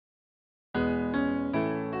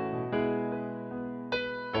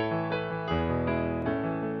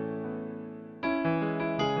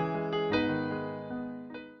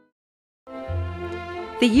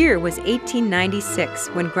The year was 1896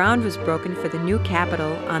 when ground was broken for the new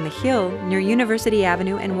Capitol on the hill near University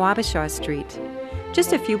Avenue and Wabasha Street.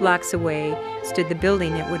 Just a few blocks away stood the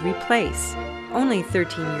building it would replace, only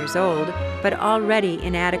 13 years old, but already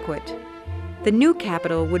inadequate. The new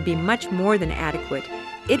Capitol would be much more than adequate.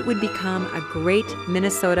 It would become a great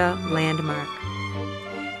Minnesota landmark.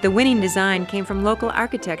 The winning design came from local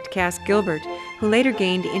architect Cass Gilbert, who later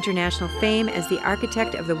gained international fame as the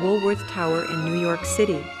architect of the Woolworth Tower in New York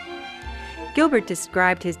City. Gilbert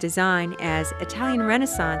described his design as Italian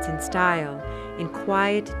Renaissance in style, in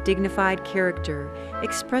quiet, dignified character,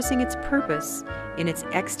 expressing its purpose in its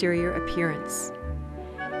exterior appearance.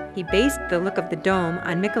 He based the look of the dome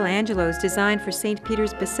on Michelangelo's design for St.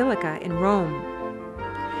 Peter's Basilica in Rome.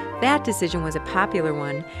 That decision was a popular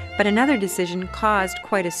one, but another decision caused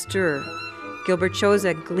quite a stir. Gilbert chose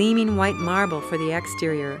a gleaming white marble for the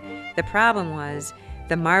exterior. The problem was,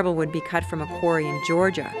 the marble would be cut from a quarry in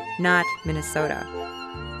Georgia, not Minnesota.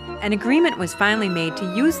 An agreement was finally made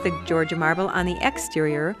to use the Georgia marble on the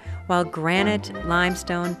exterior, while granite,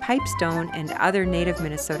 limestone, pipestone, and other native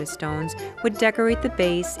Minnesota stones would decorate the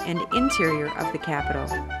base and interior of the Capitol.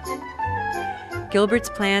 Gilbert's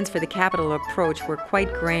plans for the Capitol approach were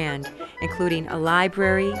quite grand, including a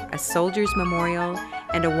library, a soldiers' memorial,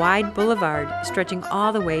 and a wide boulevard stretching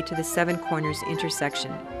all the way to the Seven Corners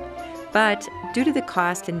intersection. But due to the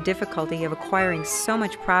cost and difficulty of acquiring so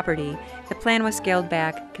much property, the plan was scaled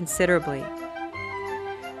back considerably.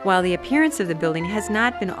 While the appearance of the building has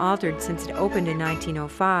not been altered since it opened in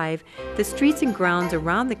 1905, the streets and grounds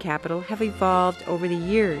around the Capitol have evolved over the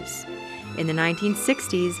years. In the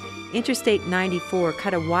 1960s, Interstate 94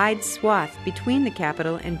 cut a wide swath between the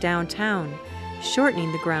Capitol and downtown, shortening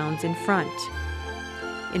the grounds in front.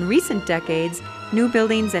 In recent decades, new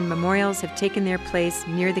buildings and memorials have taken their place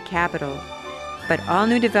near the Capitol, but all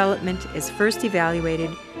new development is first evaluated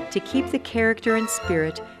to keep the character and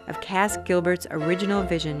spirit of Cass Gilbert's original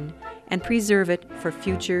vision and preserve it for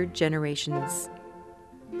future generations.